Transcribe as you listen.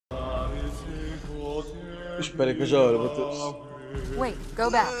Espera que eu já olho, Matheus. Wait, go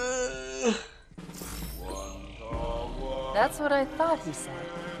back. That's what I thought he said.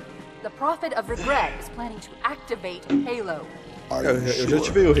 The Prophet of Regret is planning to activate Halo. Eu já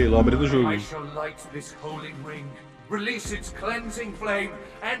ativei o Halo, abrindo o jogo. I shall light this holy ring, release its cleansing flame,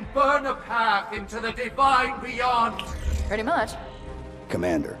 and burn a path into the divine beyond. Pretty much.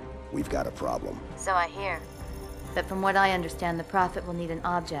 Commander, we've got a problem. So I hear. But from what I understand, the Prophet will need an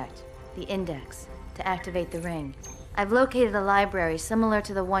object, the Index, to activate the ring. I've located a library similar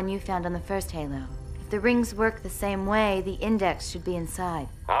to the one you found on the first Halo. If the rings work the same way, the Index should be inside.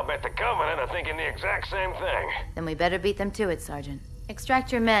 I'll bet the Covenant are thinking the exact same thing. Then we better beat them to it, Sergeant.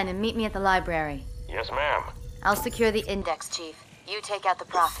 Extract your men and meet me at the library. Yes, ma'am. I'll secure the Index, Chief. You take out the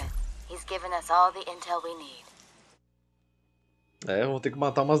Prophet. He's given us all the intel we need. É, vamos ter que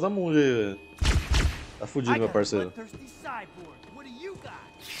matar umas da Munja aí, velho. Tá fudido, meu parceiro.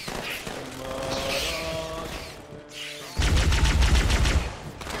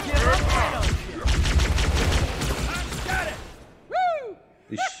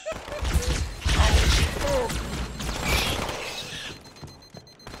 Ixi.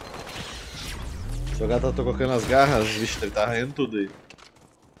 Se o gato tá colocando as garras, vixe, ele tá arranhando tudo aí.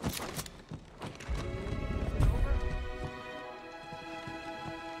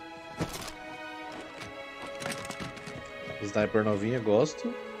 Sniper novinha,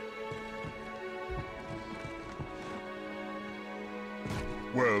 gosto.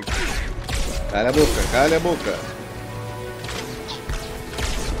 Calha a boca, calha a boca.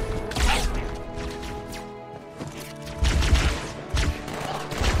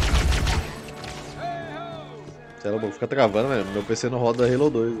 Sei lá, vou ficar travando, velho. Meu PC não roda Halo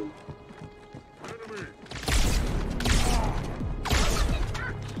 2. Velho.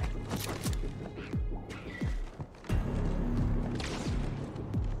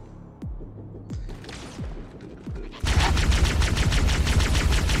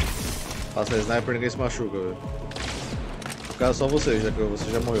 Passa a sniper, ninguém se machuca, velho. No caso, só você, já que você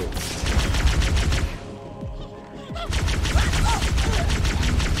já morreu.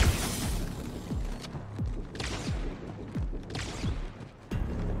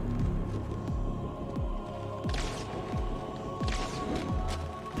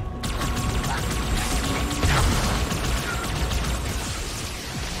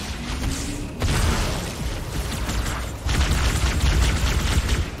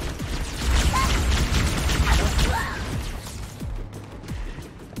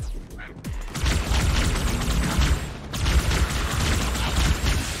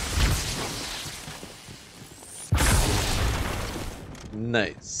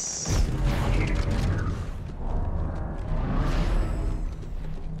 Nice.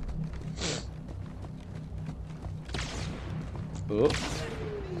 Oh.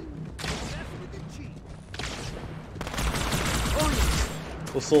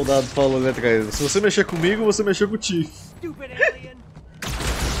 O soldado falou ali atrás: se você mexer comigo, você mexeu com o Chief.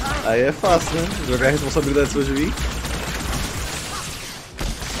 Aí é fácil, né? Jogar a responsabilidade sobre mim.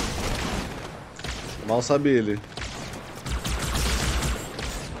 Mal sabe ele.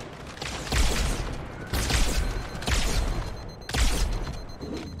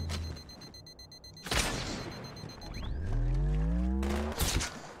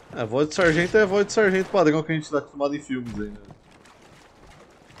 A voz de sargento é a voz de sargento padrão que a gente tá acostumado em filmes aí, né?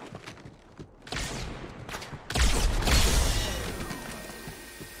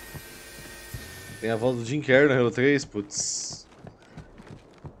 Tem a voz do Jim Carrey no Halo 3, putz.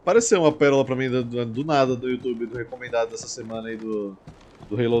 Apareceu uma pérola pra mim do nada do YouTube, do recomendado dessa semana aí do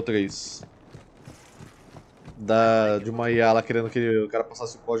Halo 3. De uma IA lá querendo que o cara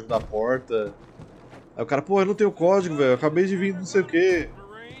passasse o código da porta. Aí o cara, pô, eu não tenho código, velho, eu acabei de vir não sei o que.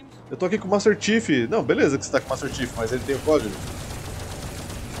 Eu tô aqui com o Master Chief. Não, beleza que você tá com o Master Chief, mas ele tem o código.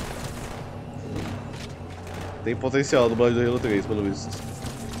 Tem potencial do dublagem do Halo 3, pelo visto.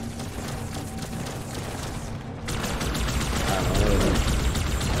 Ah, não.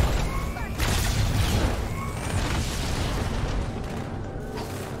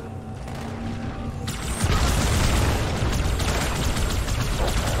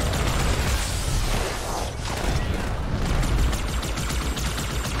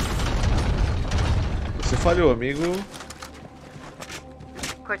 Você falhou, amigo.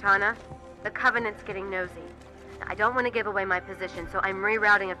 Cortana, the Covenant's getting nosy. I don't want to give away my position, so I'm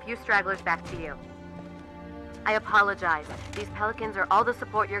rerouting a few stragglers back to you. I apologize. These Pelicans are all the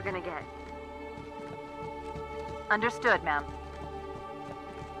support you're gonna get. Understood, ma'am.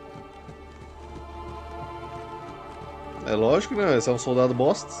 É lógico, né? Você é um soldado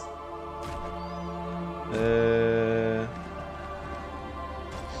bosta.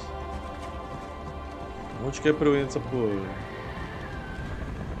 Onde que é pra eu ir nessa porra?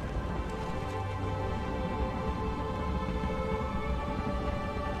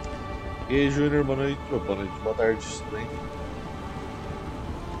 E aí, Júnior, boa noite. Oh, boa noite, boa tarde, tudo bem?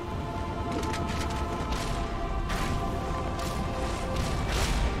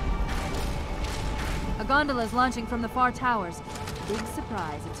 A gondola is launching from the far towers. Big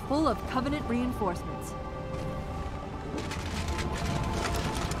surprise, it's full of Covenant reinforcements.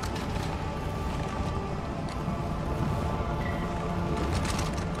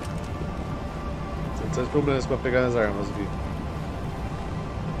 Sem problemas pra pegar as armas aqui.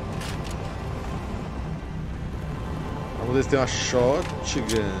 Vamos ver se tem uma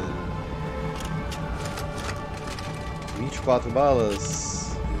shotgun. 24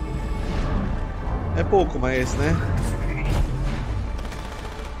 balas. É pouco, mas né?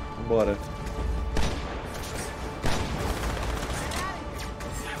 Vambora.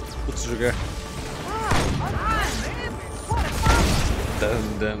 Putz, jogar.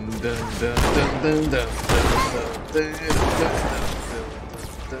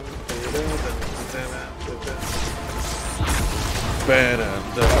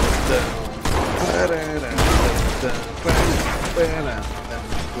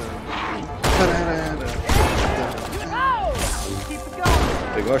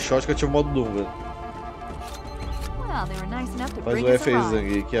 Pegou a shot que eu tinha o modo Doom, velho. Faz o F aí,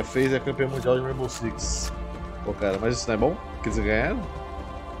 Zhang, que a FaZe é a campeã mundial de Rainbow Six. Pô, cara, mas isso não é bom? Que eles ganharam?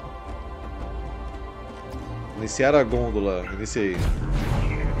 Iniciar a gôndola. Iniciei.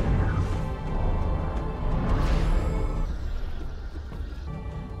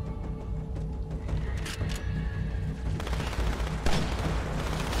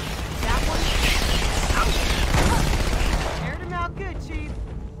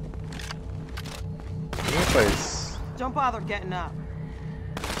 Como faz? Don't bother getting up.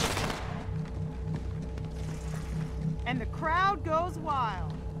 And the crowd goes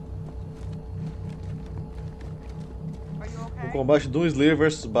wild. Are you okay? O combate Doom Slayer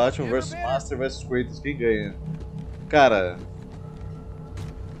vs Batman vs Master vs Kratos, quem ganha? Cara,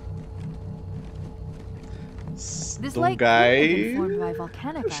 This Doom lake could have been Guy. formed by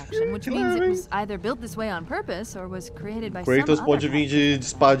volcanic action, which means it was either built this way on purpose or was created by some Kratos other pode vir factor. de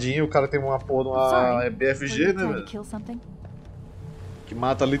espadinha, o cara tem uma porra, uma Sorry, were BFG, you né, trying to velho? kill something? Que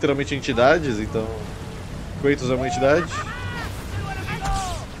mata literalmente entidades, então Kratos é uma entidade.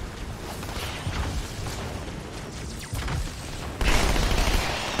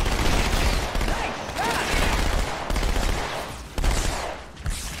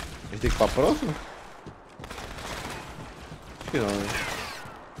 A gente tem que ir pra próxima? Acho que não, né?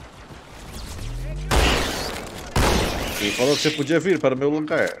 Ele falou que você podia vir para o meu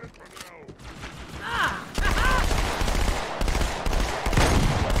lugar.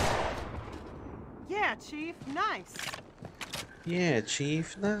 Yeah, Chief. Nice. Yeah,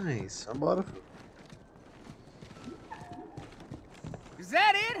 Chief, nice. Vambora. Is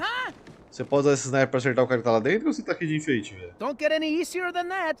that it, huh? Você pode usar esse sniper pra acertar o cara que tá lá dentro ou você tá aqui de enfeite, velho? Don't get any easier than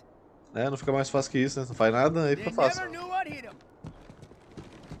that. É, não fica mais fácil que isso, né? Não faz nada, aí fica They fácil. never knew what hit him.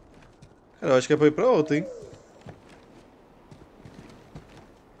 Cara, eu acho que é pra ir pra outra, hein?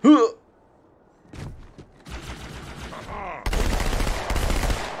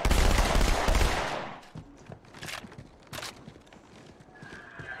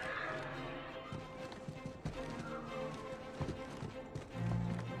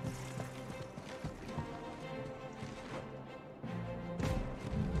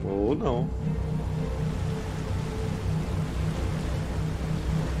 Ou não.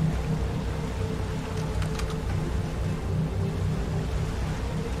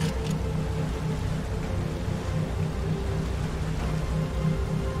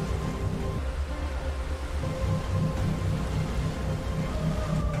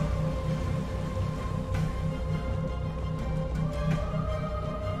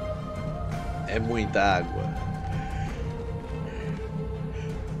 É muita água.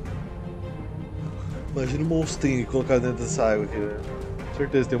 Imagina um monstrinho colocado dentro dessa água aqui, velho. Com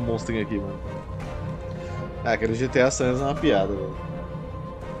certeza tem um monstrinho aqui, mano. Ah, aquele GTA San Andreas é uma piada, velho.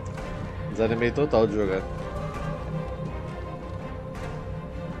 Desanimei total de jogar.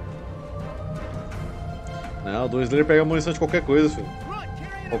 Não, o Doom Slayer pega munição de qualquer coisa, filho.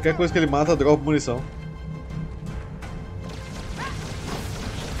 Qualquer coisa que ele mata, dropa munição.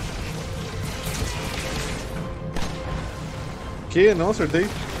 Que? Não, acertei.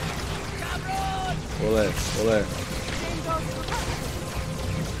 Olé, olé.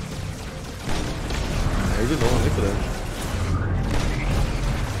 Aí de novo, nem fudendo.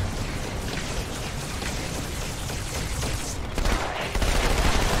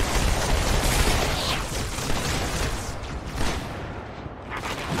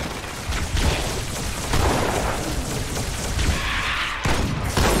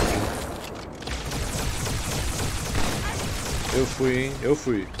 fui, hein? Eu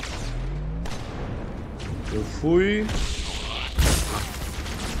fui. Eu fui.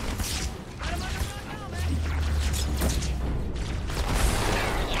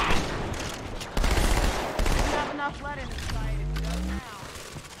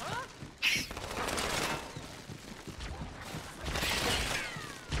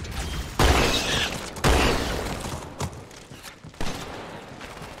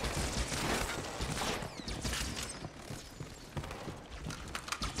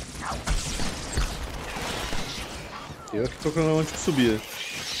 Eu aqui procurando onde que subia.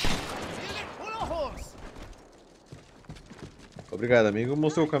 Obrigado, amigo.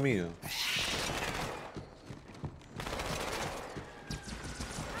 Mostrou o caminho.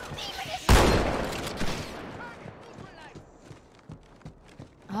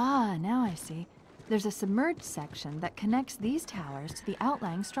 Ah, now I see. There's a submerged section that connects these towers to the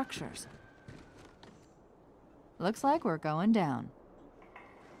outlying structures. Looks like we're going down.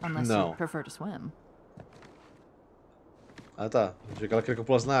 Unless you prefer to swim. Ah tá, achei que ela queria que eu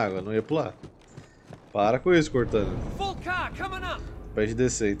pulasse na água, não ia pular. Para com isso, Cortana. Pede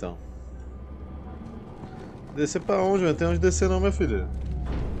descer então. Descer pra onde? Não tem onde descer não, minha filha.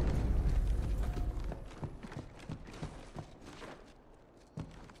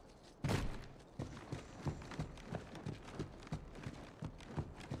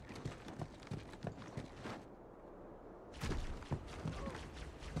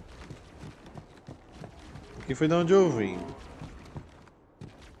 Aqui foi de onde eu vim.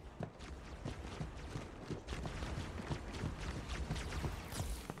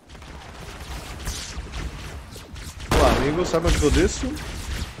 Olá, amigo, sabe onde eu desço?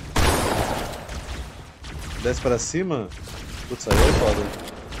 Desce para cima? Putz, aí é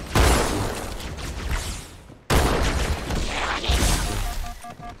foda.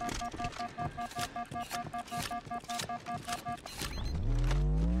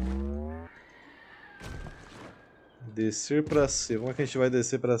 Descer pra cima. Como é que a gente vai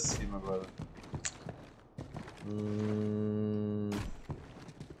descer pra cima agora?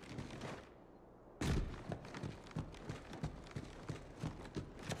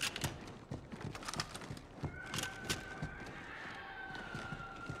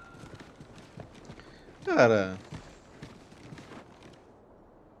 Cara...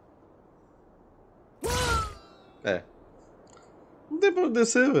 É. Não tem pra onde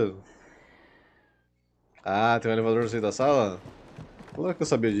descer, velho. Ah, tem um elevador no centro da sala? Claro que eu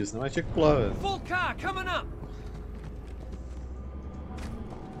sabia disso, né? Mas tinha que pular, velho.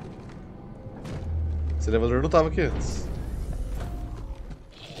 Esse elevador não tava aqui antes.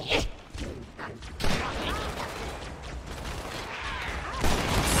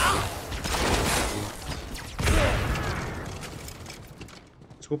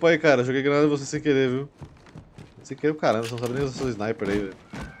 Desculpa aí, cara. Joguei granada em você sem querer, viu? Sem querer, caramba. Você não sabe nem usar seu sniper aí, velho.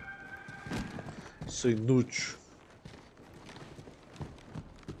 Sou inútil.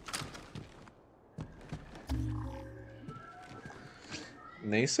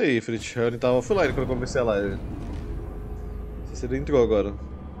 Nem sei, Fritz. Eu tava offline quando eu comecei a live. Não sei se ele entrou agora.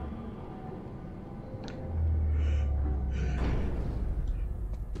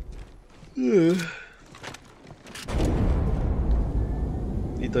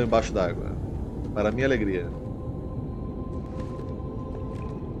 E tô embaixo d'água. Para minha alegria.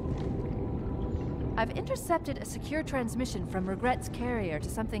 I've intercepted a secure transmission from Regret's carrier to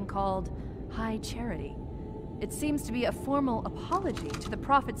something called High Charity. It seems to be a formal apology to the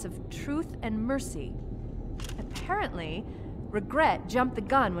prophets of truth and mercy. Apparently, Regret jumped the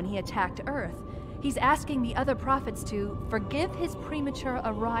gun when he attacked Earth. He's asking the other prophets to forgive his premature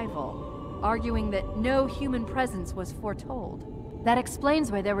arrival, arguing that no human presence was foretold. That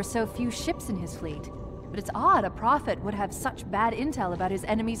explains why there were so few ships in his fleet. But it's odd a prophet would have such bad intel about his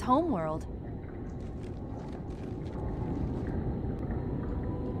enemy's homeworld.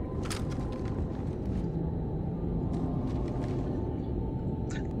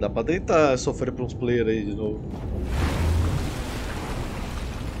 Dá pra deitar, sofrer pra uns players aí de novo.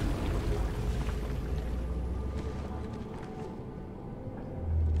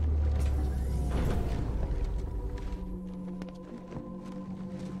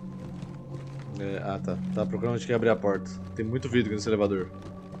 Ah tá, tava procurando onde que ia abrir a porta. Tem muito vidro nesse elevador.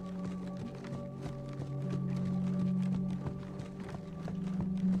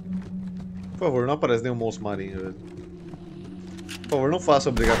 Por favor, não aparece nenhum monstro marinho, velho. Por favor, não faça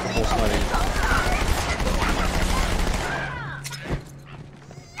eu brigar com o monstro marinho.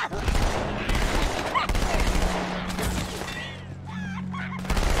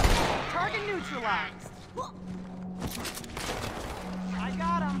 Target neutralized. I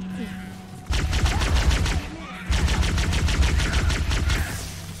got him.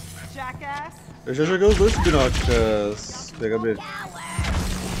 Eu já joguei os dois Subnáuticas, PHB.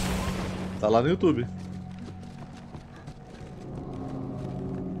 Tá lá no YouTube.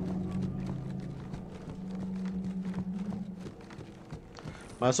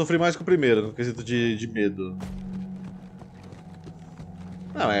 Mas eu sofri mais com o primeiro, no quesito de medo.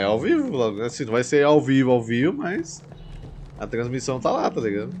 Não, é ao vivo, assim, não vai ser ao vivo, mas a transmissão tá lá, tá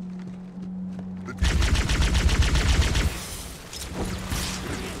ligado?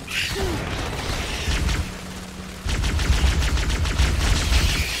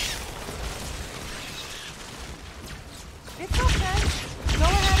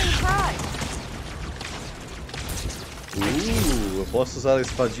 Eu posso usar a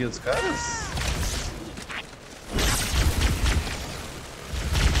espadinha dos caras?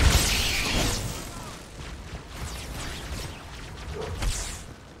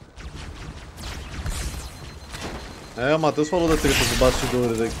 É, o Matheus falou da treta dos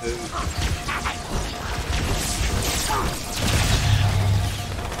bastidores aí que teve.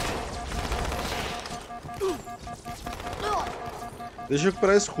 Deixa eu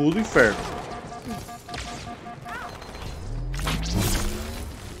recuperar escudo, inferno.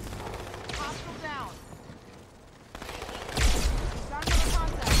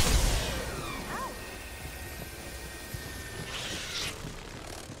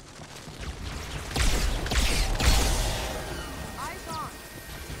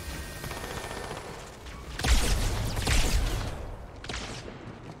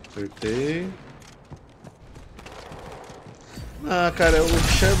 Acertei. Ah, cara, o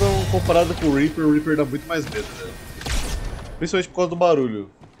Shadow comparado com o Reaper dá muito mais medo, velho. Principalmente por causa do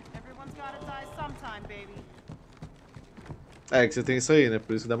barulho. É, que você tem isso aí, né?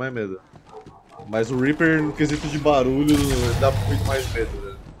 Por isso que dá mais medo. Mas o Reaper, no quesito de barulho, dá muito mais medo,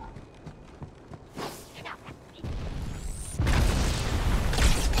 velho.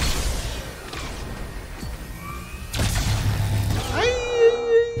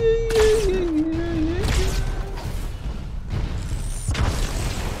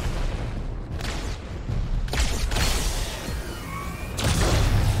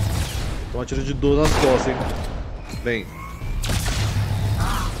 Toma tiro de dor nas costas, hein? Bem.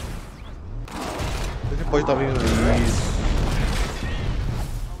 Você pode estar vendo isso.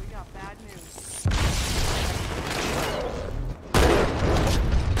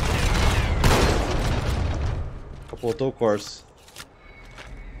 Capotou o Corse.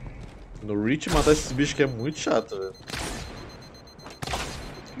 No Reach matar esses bichos que é muito chato, velho.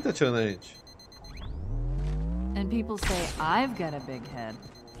 Quem tá atirando a gente? And people say I've got a big head.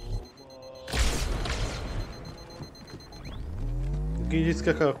 Quem disse que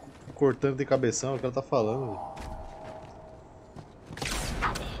a cortando tem cabeção? É o que ela tá falando.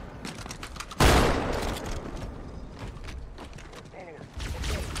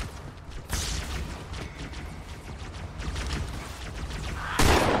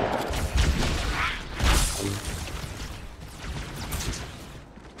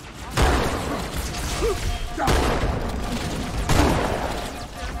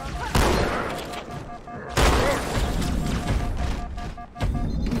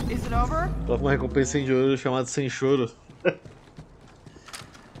 Coloca uma recompensa de ouro chamada Sem Choro.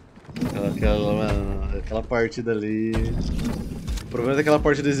 Aquela partida ali. O problema daquela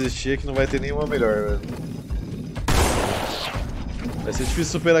partida existir é que não vai ter nenhuma melhor, velho. Vai ser difícil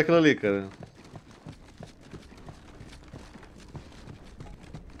superar aquilo ali, cara.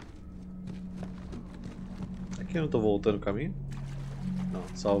 Aqui eu não tô voltando o caminho? Não,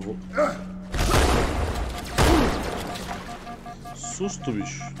 salvou. Susto,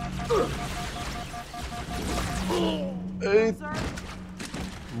 bicho. Eita.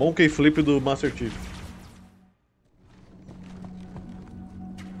 Monkey Flip do Master Chief.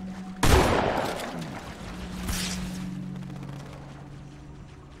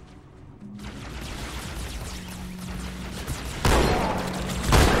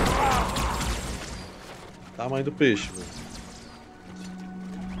 Tamanho do peixe, velho.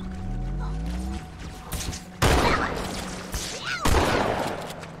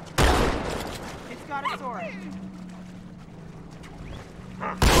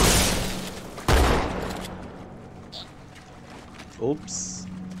 Ops.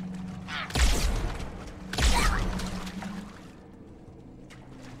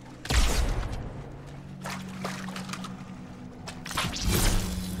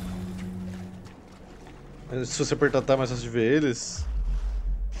 Se você apertar tá mais fácil de ver eles.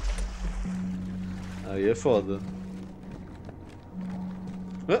 Aí é foda.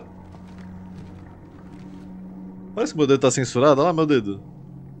 Ah. Parece que meu dedo tá censurado. Olha lá meu dedo.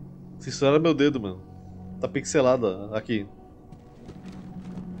 Censuraram meu dedo, mano. Tá pixelado aqui.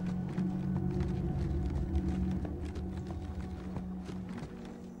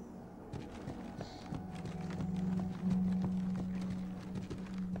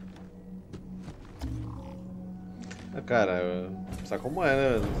 Cara, sabe como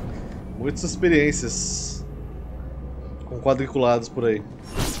é, né? Muitas experiências com quadriculados por aí.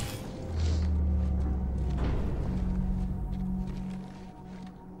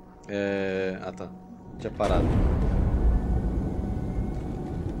 Ah tá, tinha parado.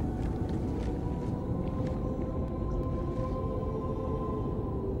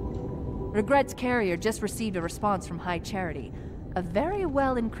 Regret's carrier just received a response from High Charity. A very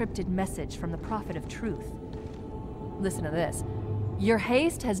well encrypted message from the Prophet of Truth. Listen to this. Your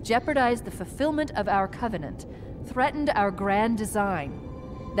haste has jeopardized the fulfillment of our covenant, threatened our grand design.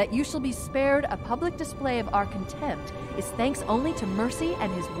 That you shall be spared a public display of our contempt is thanks only to Mercy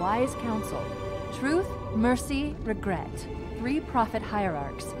and his wise counsel. Truth, Mercy, Regret. 3 prophet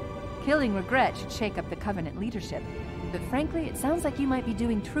hierarchs. Killing Regret should shake up the covenant leadership. But frankly, it sounds like you might be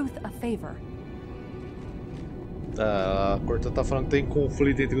doing Truth a favor. Tá, a Corta tá falando que tem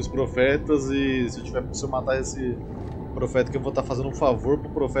conflito entre os profetas e se eu matar esse profeta que eu vou estar fazendo um favor pro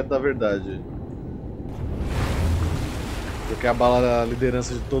profeta da verdade. Porque abala a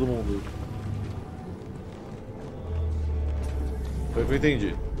liderança de todo mundo. Foi o que eu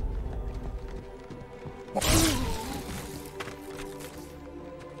entendi.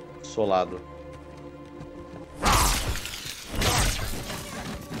 Solado.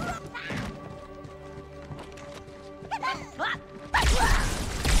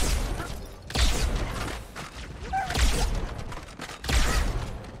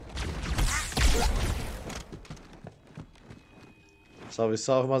 Salve,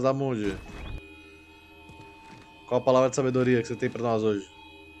 salve, Mazamundi. Qual a palavra de sabedoria que você tem pra nós hoje?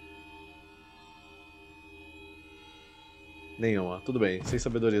 Nenhuma. Tudo bem, sem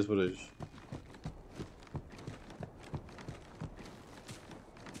sabedorias por hoje.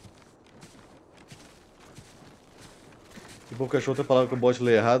 Se o cachorro tem palavra que o bot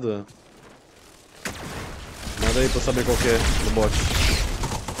lê errado, manda aí pra eu saber qual que é do bot.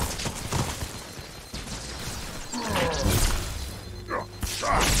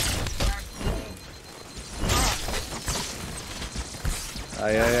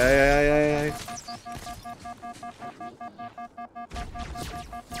 Ai, ai, ai, ai, ai, ai.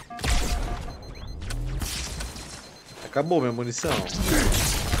 Acabou minha munição.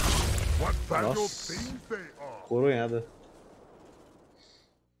 Nossa, coronhada.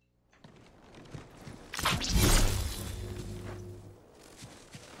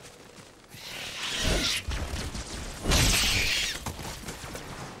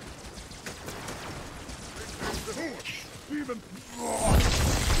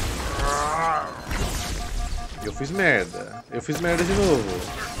 Eu fiz merda. Eu fiz merda de novo.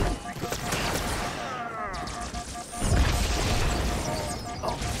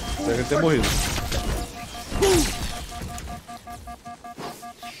 Espero que ele tenha morrido.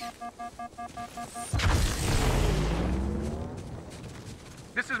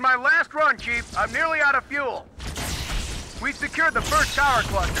 This is my last run, Chief. I'm nearly out of fuel. We secured the first tower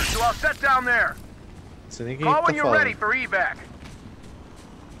cluster, so I'll set down there. Call when you're ready for evac.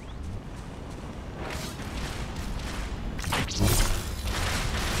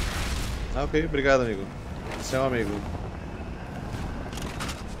 Ah, ok, obrigado, amigo. Você é um amigo.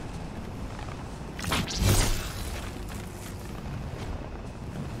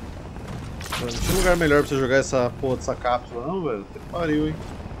 Não tinha lugar melhor pra você jogar essa porra dessa cápsula, não, velho? Que pariu, hein?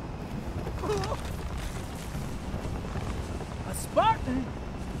 A Spartan?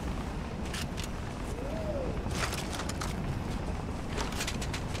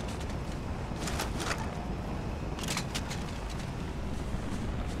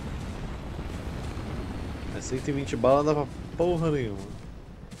 É 120 balas não dá pra porra nenhuma.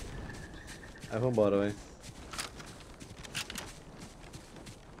 Aí vambora, vai.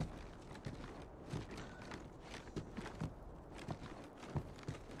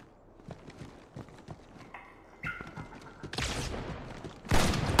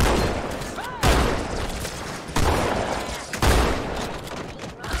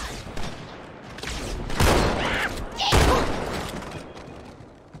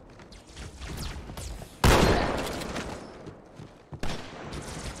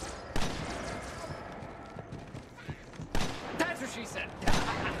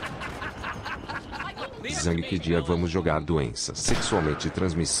 Zhang, que dia vamos jogar doença sexualmente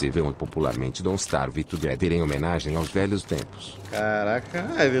transmissível e popularmente Don't Starve Together em homenagem aos velhos tempos? Caraca,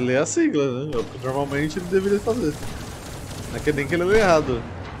 ele lê a sigla, né? Normalmente ele deveria fazer. Não é que nem que ele lê errado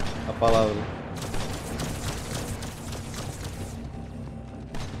a palavra.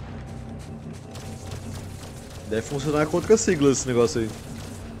 Deve funcionar contra as siglas esse negócio aí.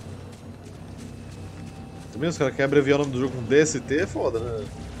 Também os caras querem abreviar o nome do jogo com DST, é foda, né?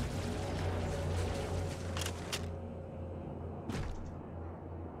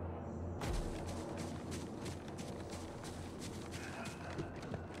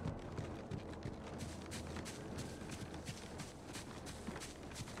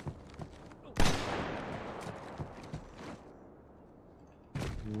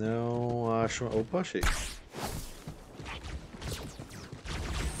 Não acho... Opa, achei.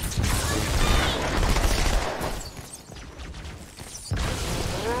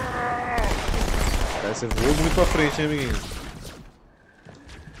 Você voou muito pra frente, hein, amiguinho?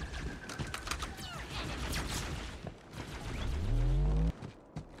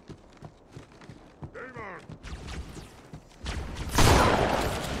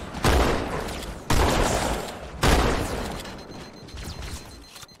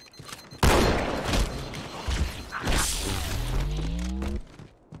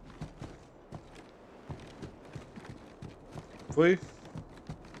 Foi?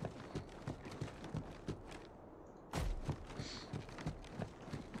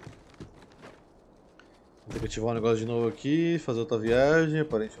 Vou ter que ativar um negócio de novo aqui, fazer outra viagem,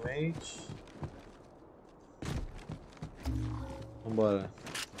 aparentemente. Vambora.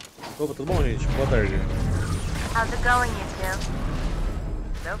 Opa, tudo bom, gente? Boa tarde. How's it going, you two?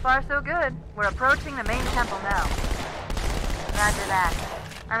 So far, so good. We're approaching the main temple now. Roger that.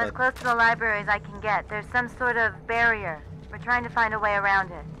 I'm as close to the library as I can get. There's some sort of barrier. We're trying to find a way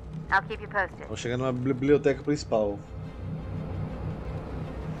around it. I'll keep you posted. Vou chegar numa biblioteca principal.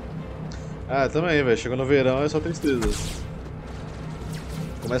 Ah, também, velho. Chegou no verão é só tristeza.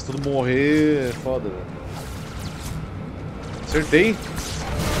 Começa tudo a morrer, é foda, velho. Acertei?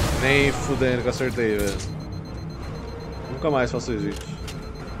 Nem fudendo que eu acertei, velho. Nunca mais faço isso, gente.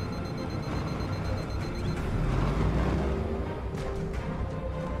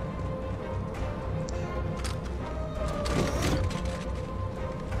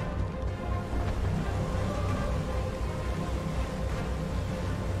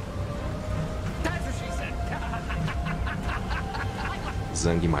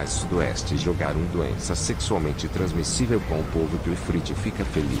 Zhang mais Sudoeste jogaram doença sexualmente transmissível com o povo do Ifrit fica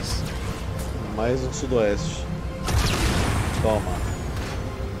feliz. Mais um Sudoeste. Toma.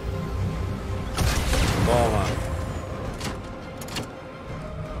 Toma.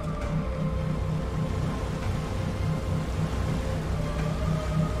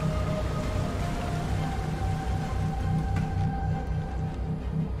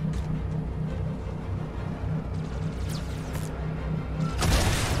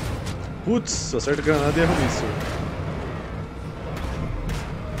 Putz, acerta a granada e erra o míssil.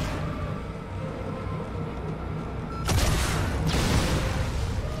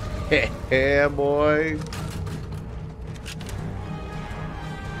 É, boy.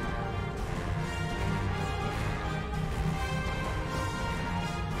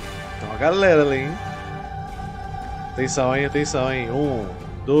 Tem uma galera ali, hein? Atenção, hein? Atenção, hein? 1,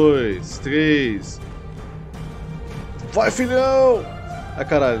 2, 3. Vai, filhão! Ai,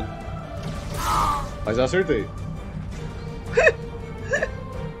 caralho. Mas eu acertei.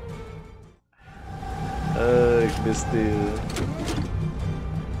 Ai, que besteira.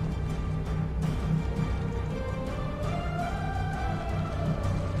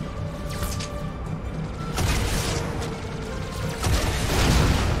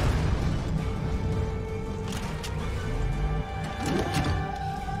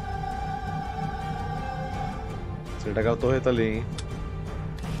 Acertar aquela torreta ali, hein?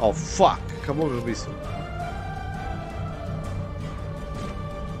 Oh, fuck! Acabou meu míssil.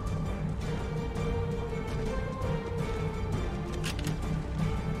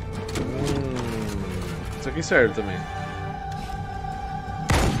 Isso aqui serve também.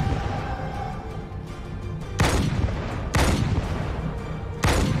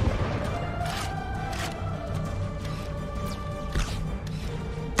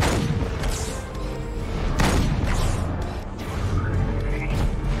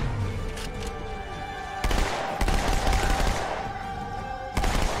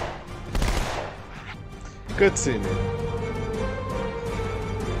 Cutscene.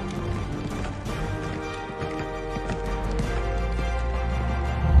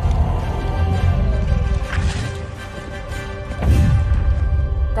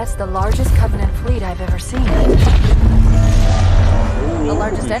 That's the largest Covenant fleet I've ever seen. The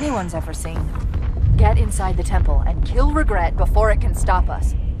largest anyone's ever seen. Get inside the temple and kill Regret before it can stop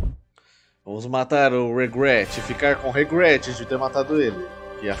us. Vamos matar o Regret, ficar com regret de ter matado ele.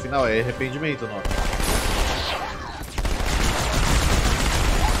 Que afinal é arrependimento, não.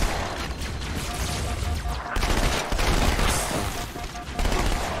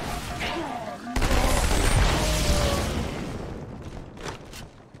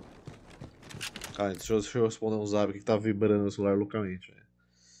 Ah, deixa eu responder um zap aqui que tá vibrando no celular loucamente. Véio.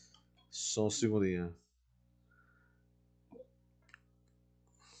 Só um segundinho.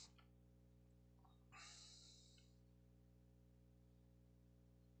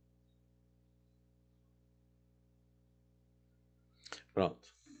 Pronto.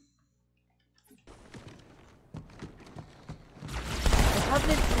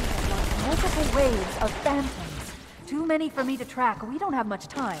 waves of phantoms. Too many for me to track. We don't have much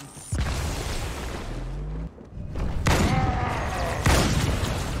time.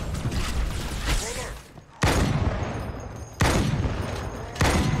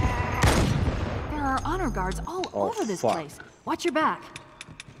 There are honor guards all over this place. Watch your back.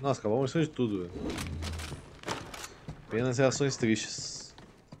 Nossa, acabou a missão de tudo, velho. Apenas reações tristes.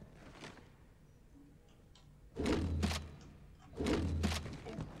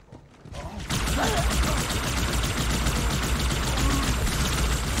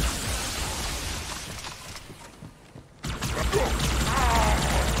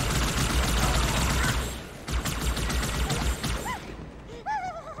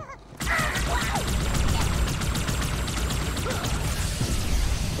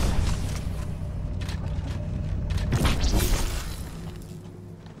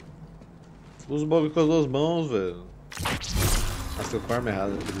 Usa o bagulho com as duas mãos, velho. Nossa, eu com a arma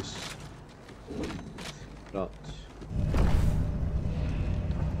errada por isso. Pronto.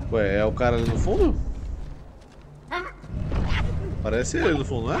 Ué, é o cara ali no fundo? Parece ele no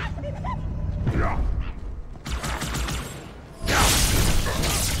fundo, não é?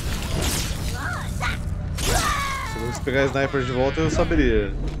 Se eu fosse pegar a sniper de volta, eu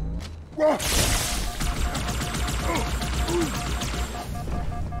saberia.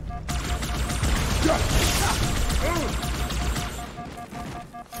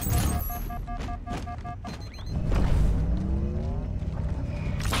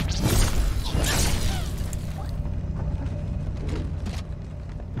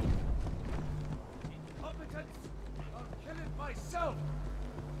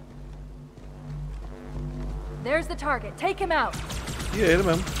 There's the target. Take him out. E é ele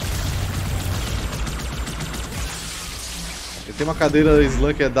mesmo. Ele tem uma cadeira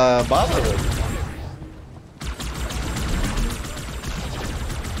slam que é da bala, velho.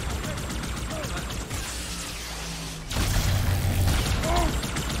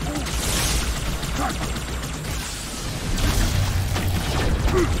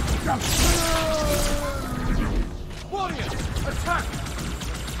 Warriors, attack!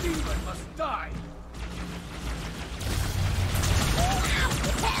 Demon must die!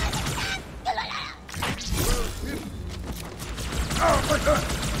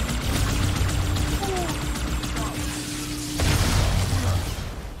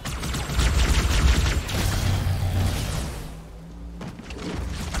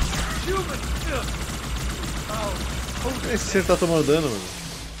 Esse ele tá tomando dano, mano.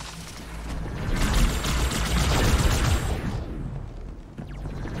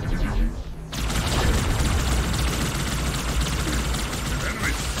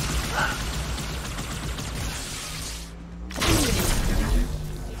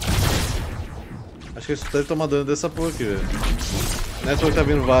 Acho que ele só deve tomar dano dessa porra aqui, velho. Não é só que tá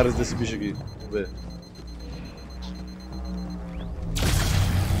vindo vários desse bicho aqui. Vamos ver.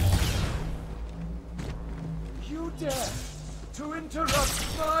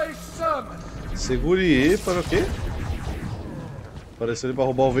 Segure E para o quê? Apareceu ele para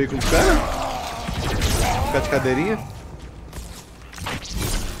roubar o veículo do cara? Ficar de cadeirinha?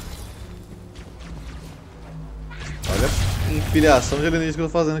 Olha a empilhação de alienígenas que eu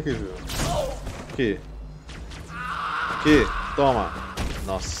tô fazendo aqui, viu? Aqui. Aqui. Toma.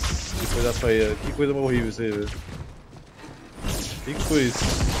 Nossa, que coisa feia. Que coisa horrível isso aí, velho. Que foi isso?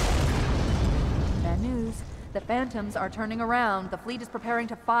 Bad news. The phantoms are turning around. The fleet is preparing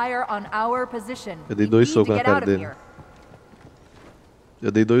to fire on our position. Eu dei 2 socos na cara dele. Eu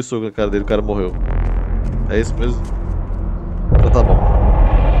dei 2 socos na cara dele, o cara morreu. É isso mesmo? Então tá bom.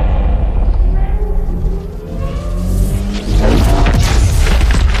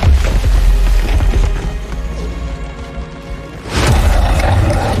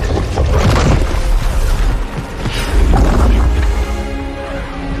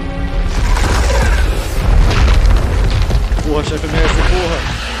 Porra, chefe MS, porra!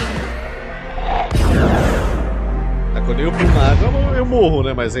 Quando eu pulo na água, eu morro,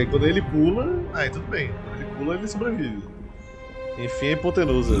 né? Mas aí quando ele pula, aí tudo bem. Quando ele pula, ele sobrevive. Enfim, é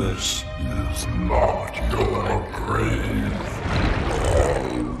hipotenusa, né? This is not your grave,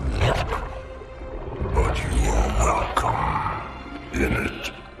 but you are welcome in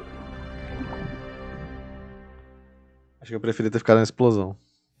it. Acho que eu preferia ter ficado na explosão.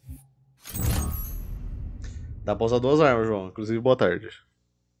 Dá pra usar 2 armas, João. Inclusive, boa tarde.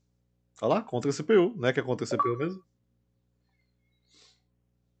 Olha lá, contra a CPU. Não é que é contra a CPU mesmo?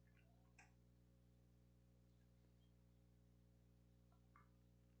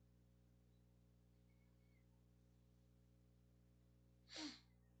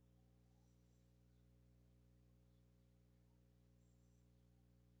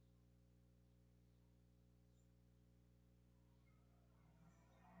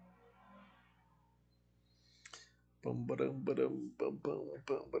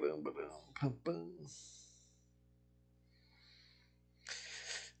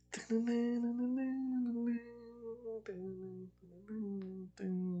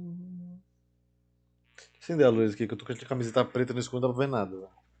 Acender a luz aqui, que eu tô com a camiseta preta no escuro, não dá pra ver nada.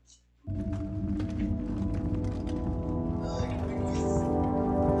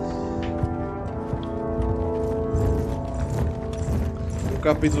 Um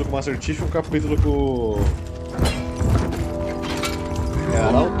capítulo com o Master Chief e um capítulo com o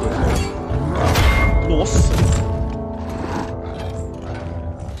Arauto. Nossa!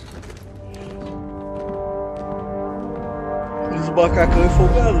 Eles macacão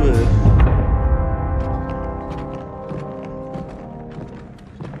folgado, velho.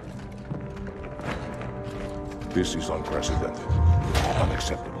 This is unprecedented.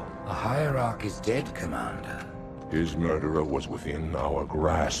 Unacceptable. The Hierarch is dead, Commander. His murderer was within our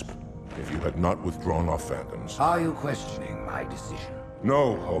grasp. If you had not withdrawn our phantoms... Are you questioning my decision?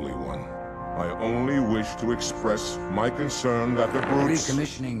 No, Holy One. I only wish to express my concern that the brutes...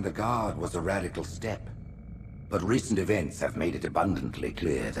 Recommissioning the Guard was a radical step. But recent events have made it abundantly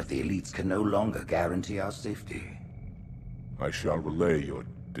clear that the elites can no longer guarantee our safety. I shall relay your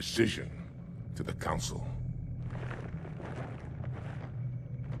decision to the Council.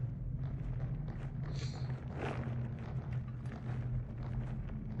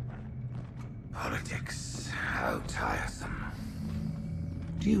 Politics, how tiresome.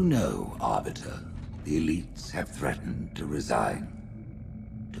 Do you know, Arbiter, the elites have threatened to resign,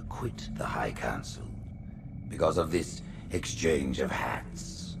 to quit the High Council, because of this exchange of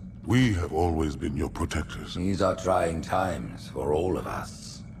hats? We have always been your protectors. These are trying times for all of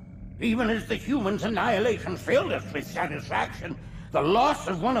us. Even as the humans' annihilation filled us with satisfaction, the loss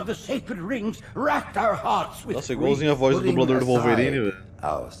of one of the sacred rings racked our hearts with Nossa, igualzinho a voz do dublador do Wolverine, velho.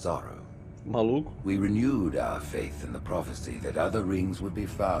 Our sorrow. Maluco. We renewed our faith in the prophecy that other rings would be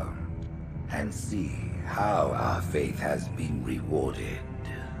found, and see how our faith has been rewarded.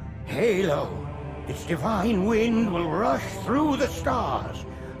 Halo, its divine wind will rush through the stars,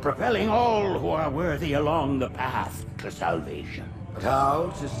 propelling all who are worthy along the path to salvation. But how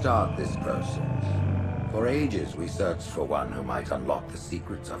to start this process? For ages we searched for one who might unlock the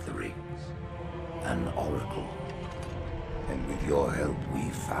secrets of the rings. An oracle. And with your help we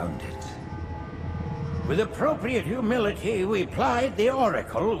found it. With appropriate humility, we plied the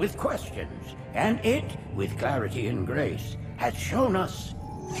Oracle with questions, and it, with clarity and grace, has shown us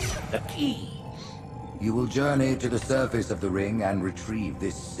the key. You will journey to the surface of the ring and retrieve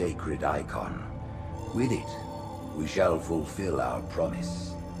this sacred icon. With it, we shall fulfill our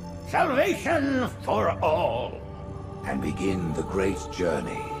promise. Salvation for all. And begin the great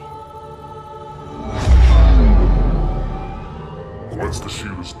journey. Once the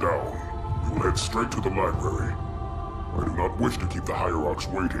shield is down, we will head straight to the library. I do not wish to keep the Hierarchs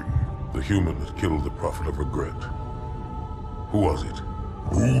waiting. The human that killed the Prophet of Regret. Who was it?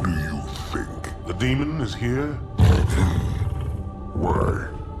 Who do you think? The demon is here? Why?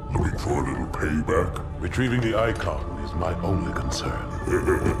 Looking for a little payback? Retrieving the icon is my only concern.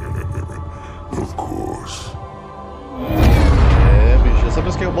 Of course. É, bicho, já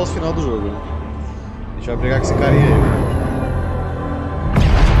sabemos quem é o boss final do jogo, né? A gente vai brigar com esse carinha aí.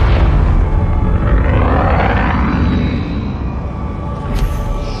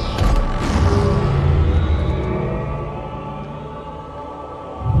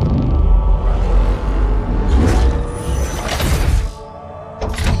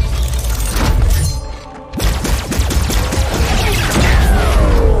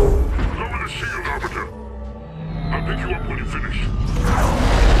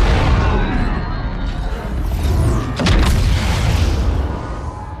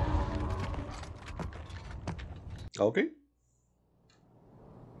 Ok.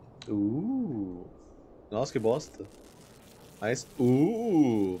 Nossa, que bosta. Mas.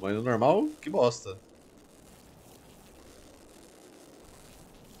 Mas no normal, que bosta.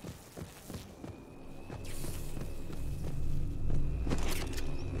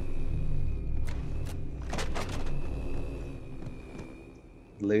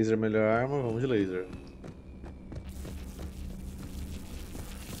 Laser melhor arma, vamos de laser.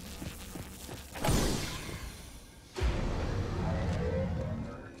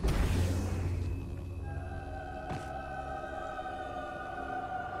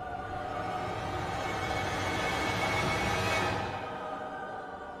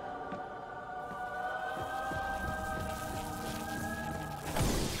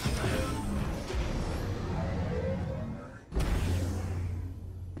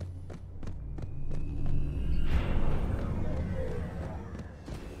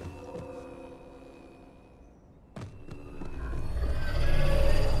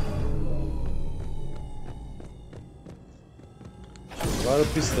 Agora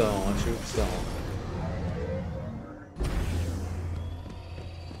o pistão, ativa o pistão.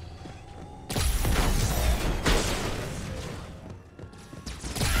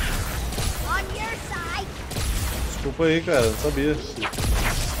 Desculpa aí, cara, não sabia.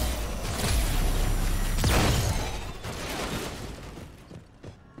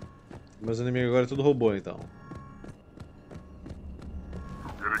 Meus inimigos agora é tudo robô, então.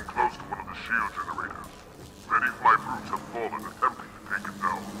 Getting close to one of the shield generators. Many of my troops have fallen attempting to take it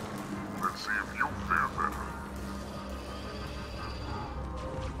down. Let's see if you fare better.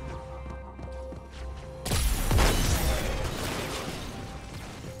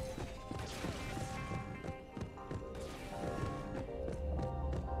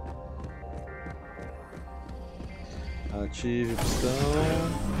 Ative o pistão.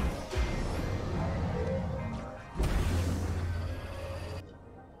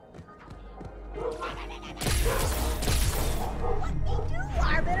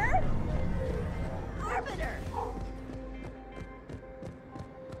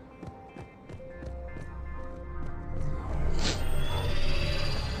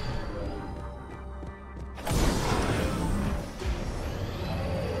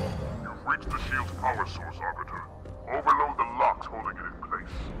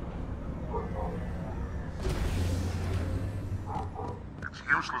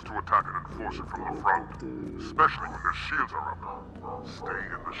 Especially when their shields are up. Stay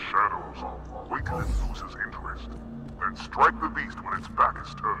in the shadows. Wait till it loses interest. Then strike the beast when its back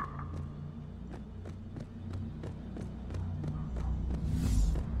is turned.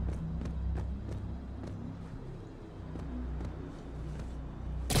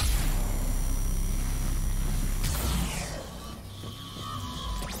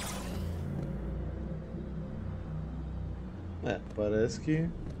 É, parece que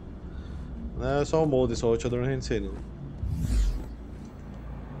não é só o molde, só o roteador não sei não.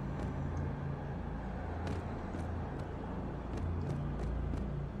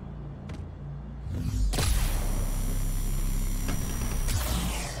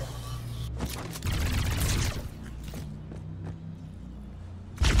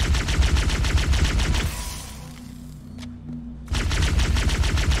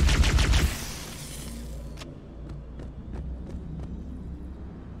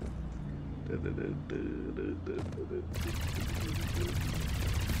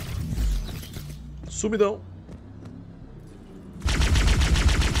 Subidão.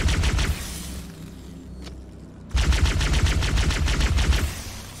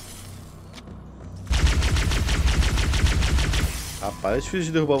 Rapaz, é difícil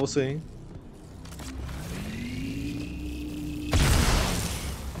de derrubar você, hein?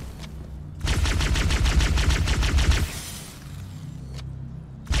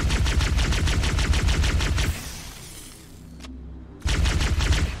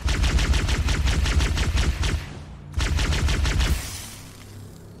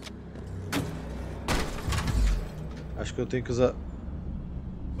 Acho que eu tenho que usar...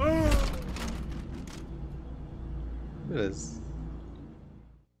 Beleza.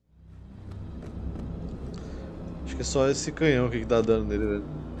 Acho que é só esse canhão aqui que dá dano nele, velho.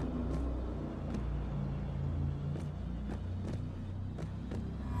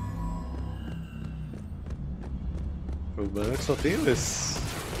 O problema é que só tem esse.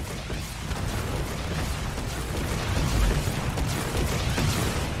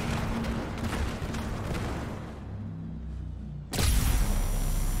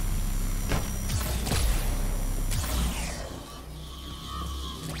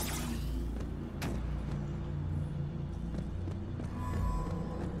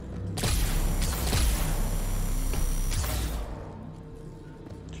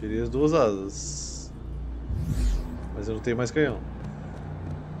 Tirei as duas asas, mas eu não tenho mais canhão.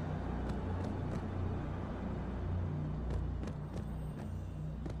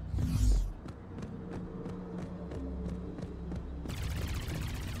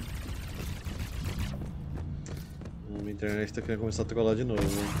 Minha internet tá querendo começar a tricolar de novo,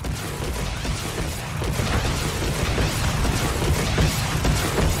 né?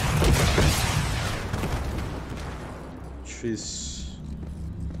 Difícil.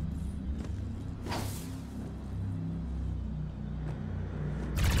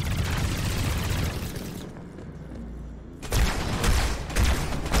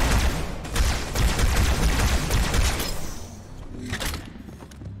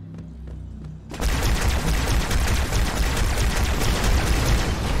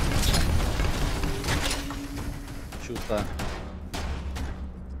 Chutar.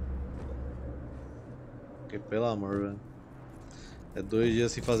 Porque, pelo amor, velho. É 2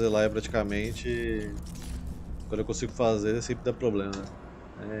 dias sem fazer live praticamente. Quando eu consigo fazer, sempre dá problema, né?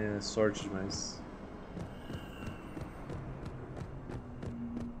 É sorte demais.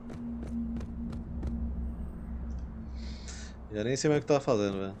 Já nem sei mais o que tava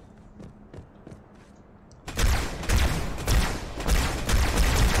fazendo, velho.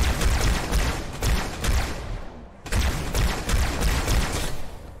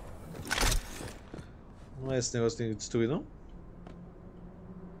 Não é esse negócio que tem que destruir, não?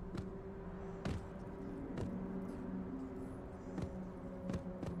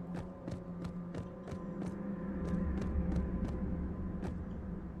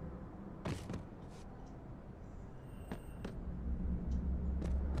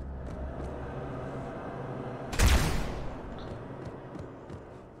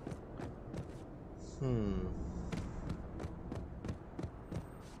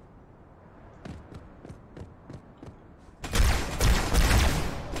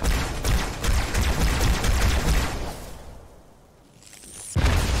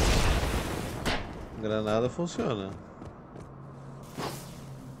 Granada funciona.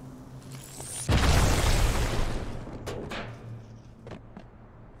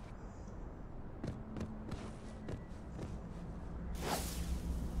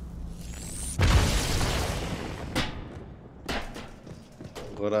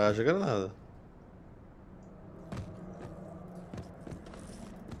 Agora haja granada.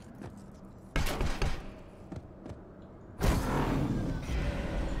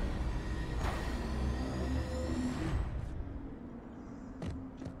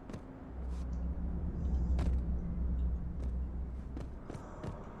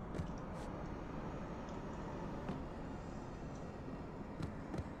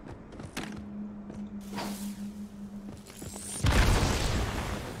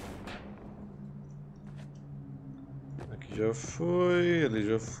 Já foi, ali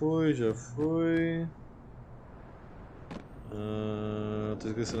já foi, já foi. Tô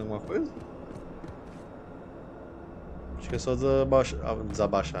esquecendo alguma coisa? Acho que é só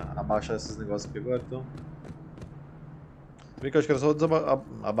abaixar esses negócios aqui agora, então. Bem que eu acho que era só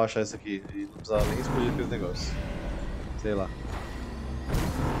abaixar isso aqui e não precisava nem explodir aqueles negócios. Sei lá.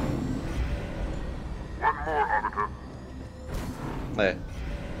 É,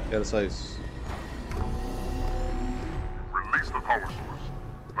 era só isso. Release the power source.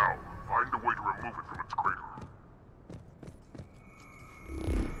 Now, find a way to remove it from its crater.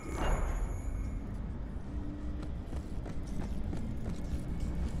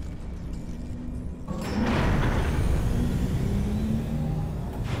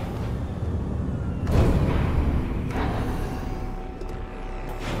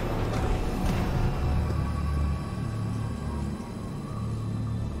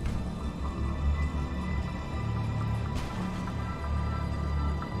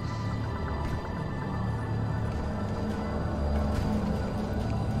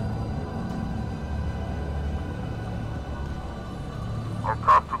 Our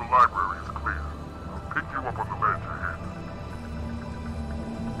path to the library is clear. I'll pick you up on the ledge ahead.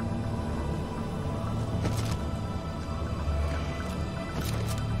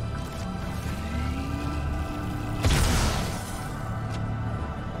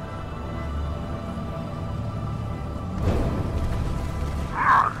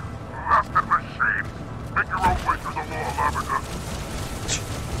 Blasted machine! Make your own way through the wall, Lavender.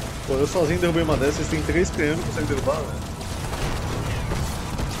 Pô, eu sozinho derrubei uma dessas, vocês têm 3 canhões, não conseguem derrubar, velho.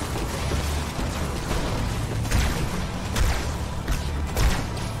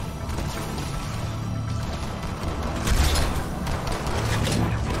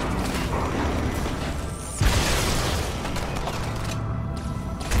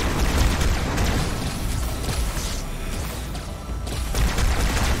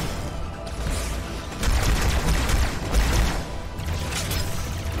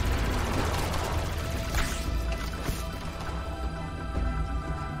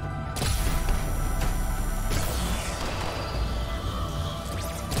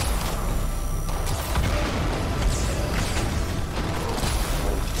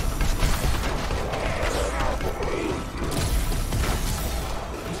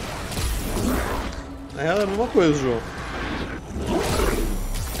 Na real é a mesma coisa, João.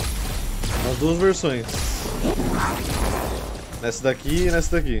 Nas duas versões. Nessa daqui e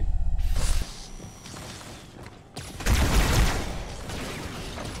nessa daqui.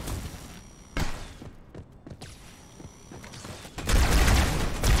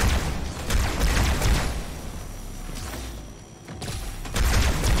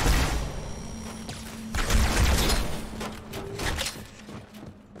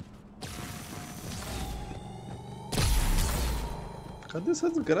 Cadê essa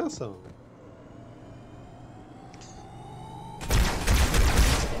desgraça, mano?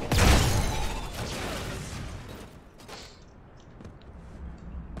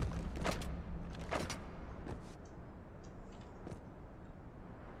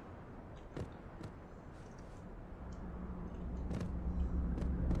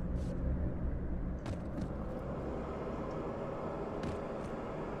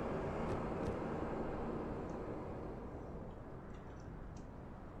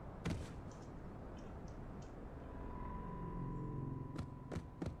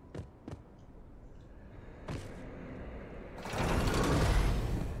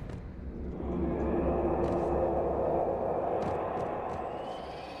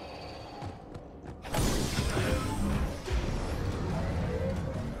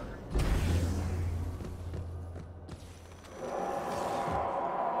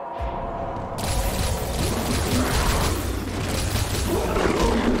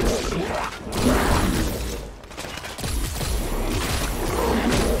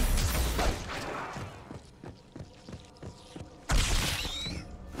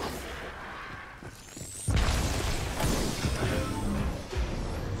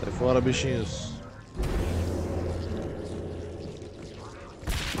 Fora, bichinhos.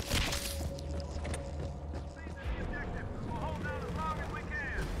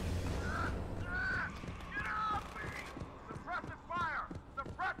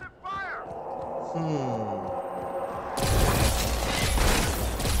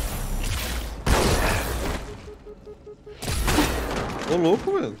 Ô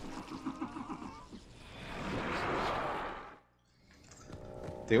louco, velho.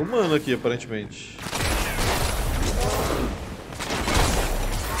 Tem humano aqui, aparentemente.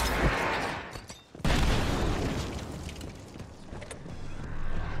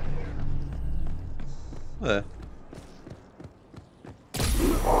 É.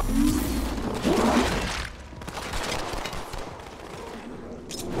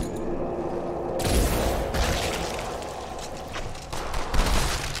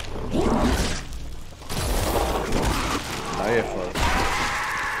 Aí é foda.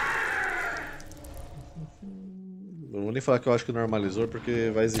 Não vou nem falar que eu acho que normalizou, porque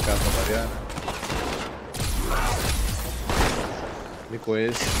vai zicar pra variar, né? Me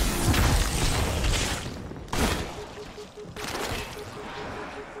conheço.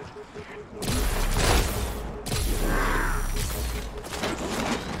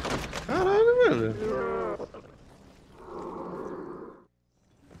 Caralho, velho.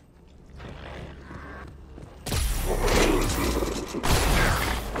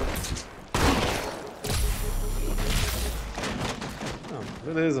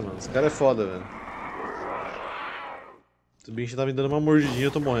 Beleza, mano. Esse cara é foda, velho. Esse bicho tá me dando uma mordidinha,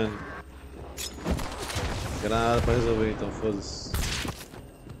 eu tô morrendo. Não tem nada pra resolver, então foda-se.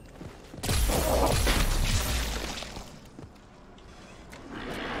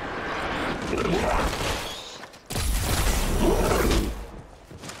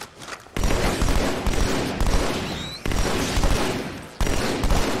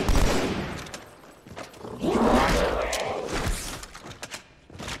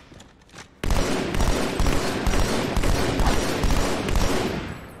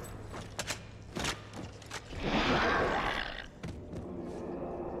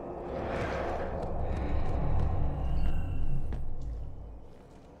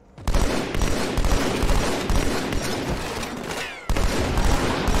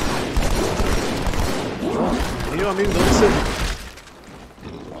 Meu amigo, de onde você...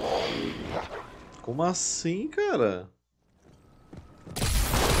 Como assim, cara?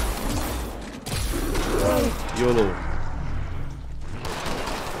 YOLO.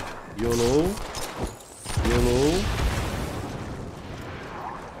 YOLO. YOLO.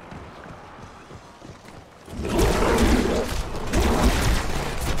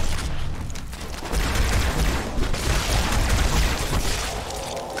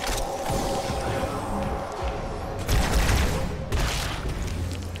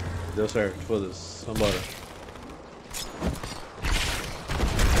 Deu certo, foda-se, vambora.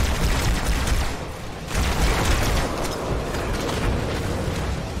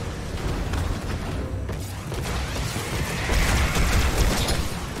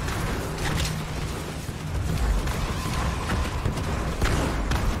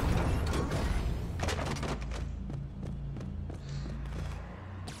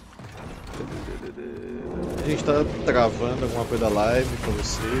 A gente tá travando alguma coisa da live pra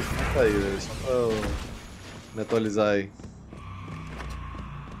vocês, não tá aí, velho, só pra me atualizar aí.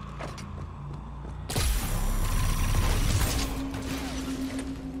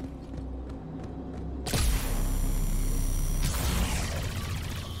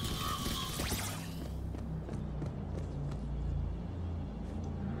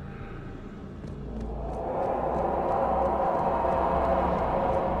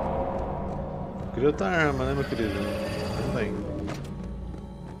 Queria outra arma, né, meu querido? Não tem.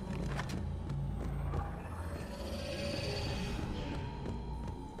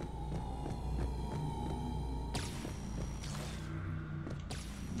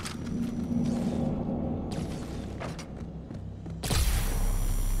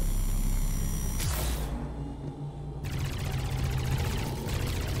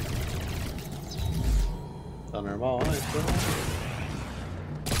 Tá normal, né? Então...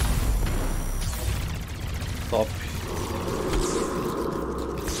 Top.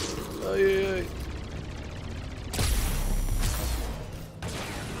 Ai, ai, ai.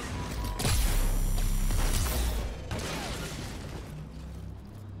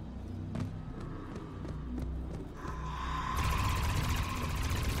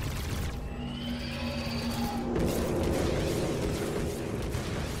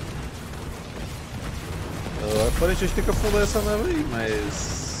 Aparentemente a gente tem que afundar essa nave aí,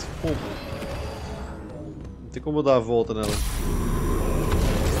 mas... como? Não tem como dar a volta nela.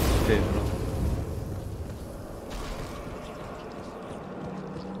 Ok, pronto.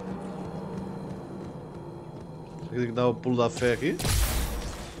 Tem que dar o pulo da fé aqui.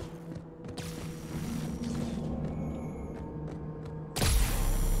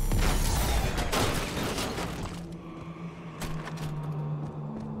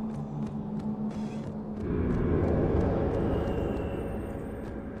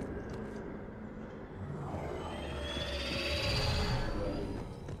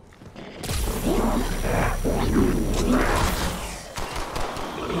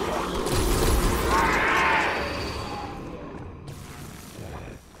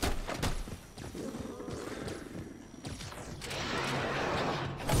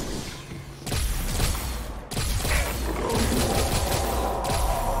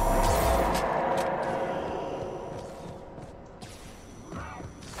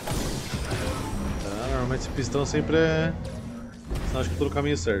 Esse pistão sempre é sinal de que eu tô no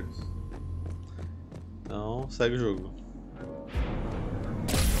caminho certo. Então, segue o jogo.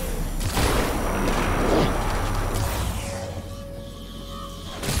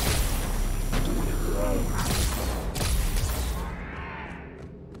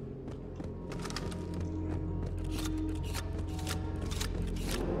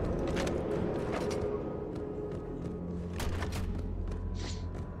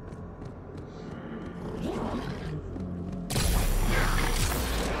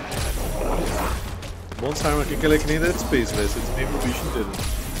 Bom dessa arma aqui que ela é que nem Dead Space, velho. Você desmembra o bicho inteiro.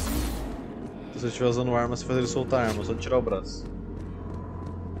 Se você estiver usando arma, você faz ele soltar a arma, só de tirar o braço.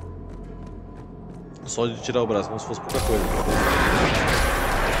 Só de tirar o braço, como se fosse pouca coisa.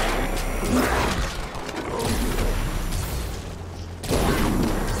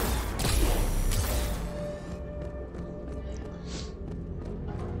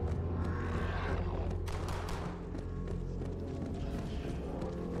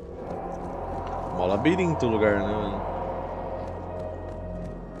 Mó labirinto o lugar, né, mano?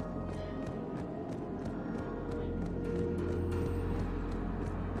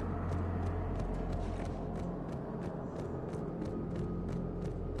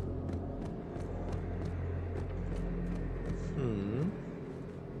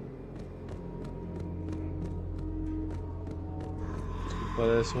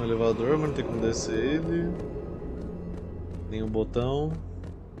 Parece um elevador, mas não tem como descer ele. Nenhum botão.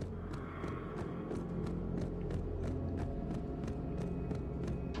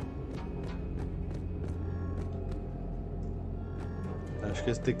 Acho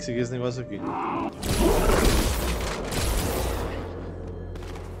que tem que seguir esse negócio aqui.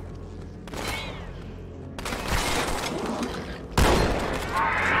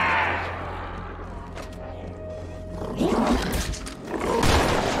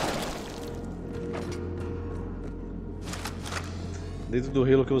 Dentro do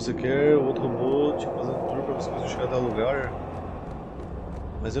Halo que você quer, o outro robô te fazendo um tour pra você conseguir chegar até o lugar.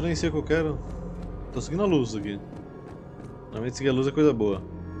 Mas eu nem sei o que eu quero. Tô seguindo a luz aqui. Normalmente seguir a luz é coisa boa.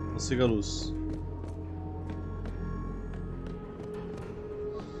 Não siga a luz.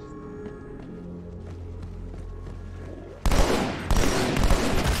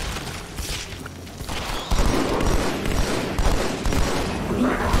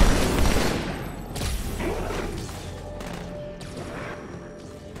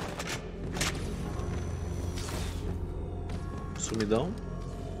 Sumidão.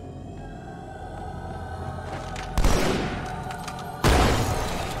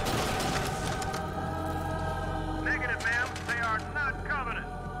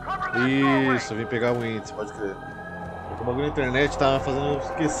 Isso, eu vim pegar o índice, pode crer. Porque o bagulho na internet tá fazendo eu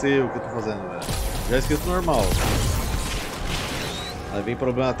esquecer o que eu tô fazendo, velho. Já esqueço normal. Aí vem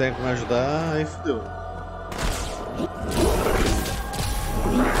problema técnico me ajudar, aí fudeu.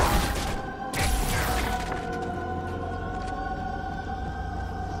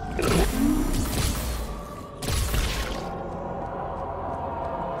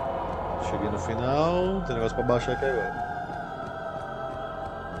 Cheguei no final, tem negócio pra baixar aqui agora.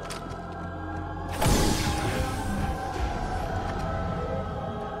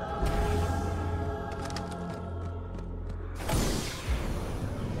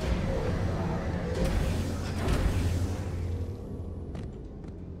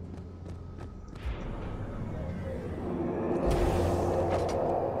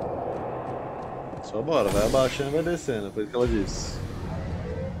 Só bora, vai abaixando e vai descendo, foi o que ela disse.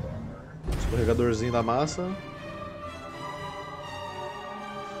 Escorregadorzinho da massa.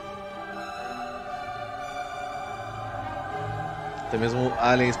 Até mesmo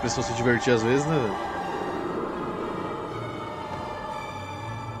aliens precisam se divertir às vezes, né?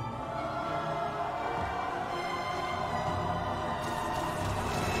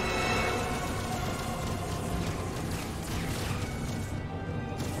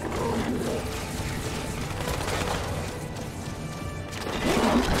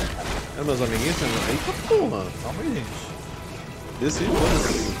 É, meus amiguinhos também. Eita porra, calma aí, gente. Desci,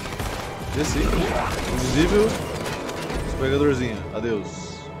 foda-se. Desci. Invisível. Escorregadorzinho.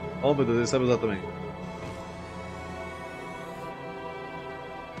 Adeus. Oh meu Deus, ele sabe usar também.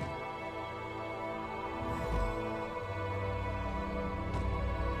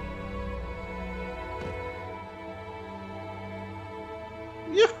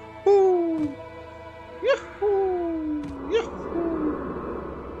 Yahoo! Yahoo! Yahoo!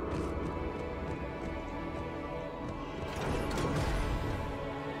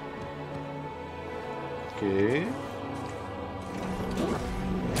 Ok.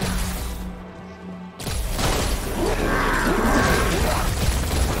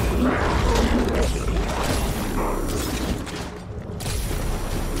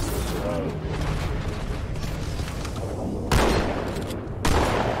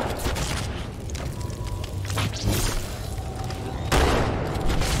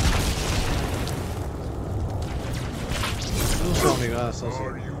 Não são amigos, ah, são sim.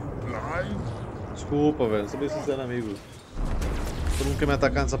 Desculpa, velho, não sabia se vocês eram amigos. Todo mundo quer me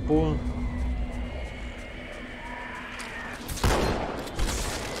atacar nessa porra.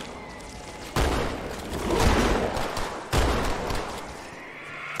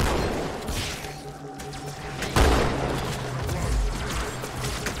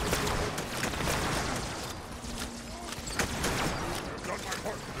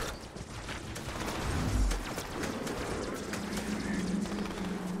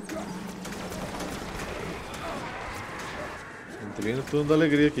 Tô vendo tudo da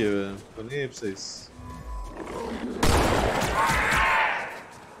alegria aqui, velho. Tô nem aí pra vocês.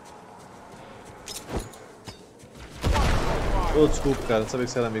 Ô, desculpa, cara, não sabia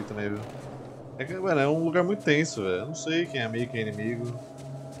que você era amigo também, viu? É que, mano, é um lugar muito tenso, velho. Eu não sei quem é amigo, quem é inimigo.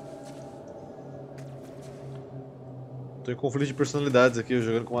 Tô em conflito de personalidades aqui, eu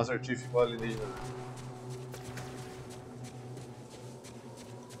jogando com Master Chief igual alienígena.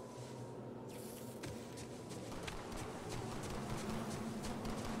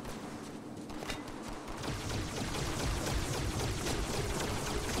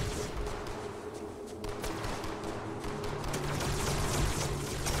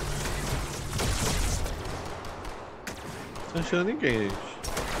 Não tô achando ninguém, gente.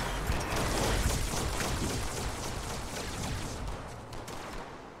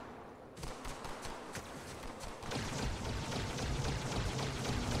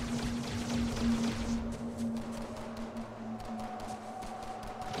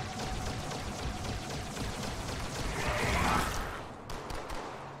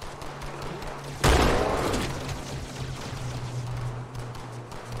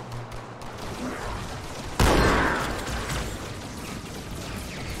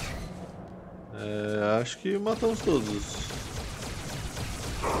 Acho que matamos todos.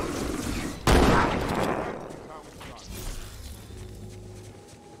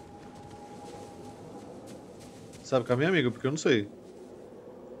 Sabe com a minha amiga, porque eu não sei.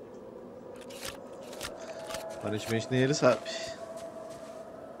 Aparentemente nem ele sabe.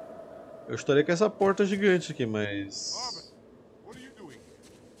 Eu estaria com essa porta gigante aqui, mas...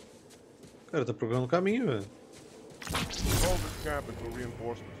 Cara, tá procurando um caminho, velho.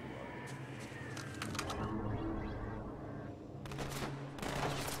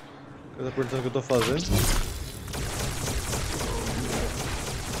 O cara tá perguntando o que eu tô fazendo.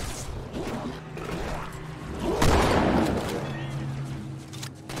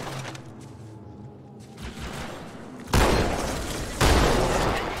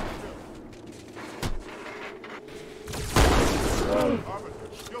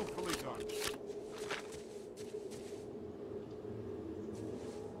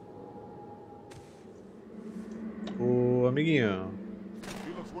 Ô, amiguinho.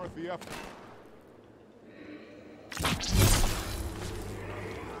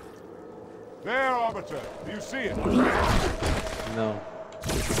 There, Arbiter. Do you see it? Não.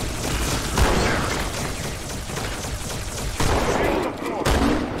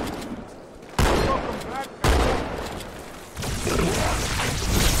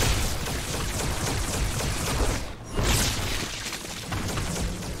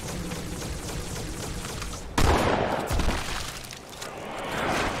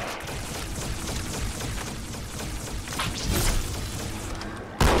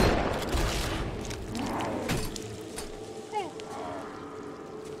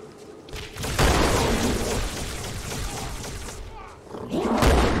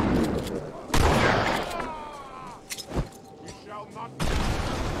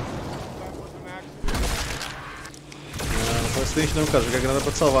 Não foi acidente não, cara. Joguei a granada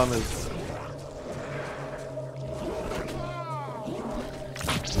pra te salvar mesmo.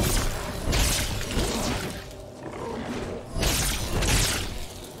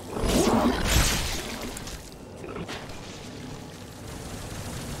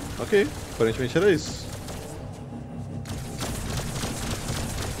 Ok, aparentemente era isso.